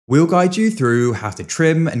We'll guide you through how to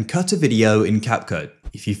trim and cut a video in CapCut.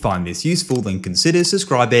 If you find this useful, then consider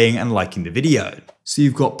subscribing and liking the video. So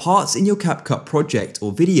you've got parts in your CapCut project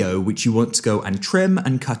or video which you want to go and trim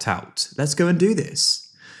and cut out. Let's go and do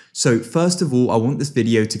this. So first of all, I want this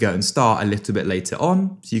video to go and start a little bit later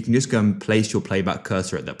on. So you can just go and place your playback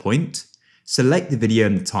cursor at that point. Select the video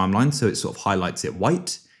in the timeline so it sort of highlights it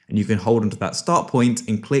white. And you can hold onto that start point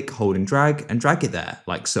and click, hold and drag it there,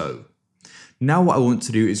 like so. Now what I want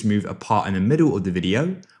to do is move a part in the middle of the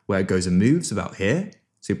video where it goes and moves about here.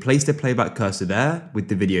 So place the playback cursor there with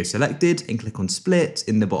the video selected and click on split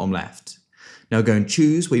in the bottom left. Now go and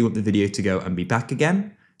choose where you want the video to go and be back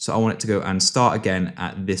again. So I want it to go and start again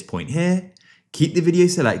at this point here. Keep the video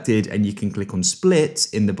selected and you can click on split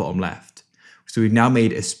in the bottom left. So we've now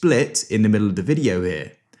made a split in the middle of the video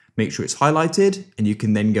here. Make sure it's highlighted and you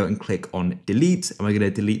can then go and click on delete, and we're going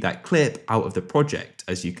to delete that clip out of the project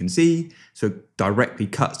as you can see, so it directly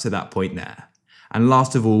cuts to that point there. And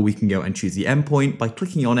last of all, we can go and choose the endpoint by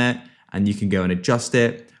clicking on it, and you can go and adjust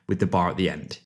it with the bar at the end.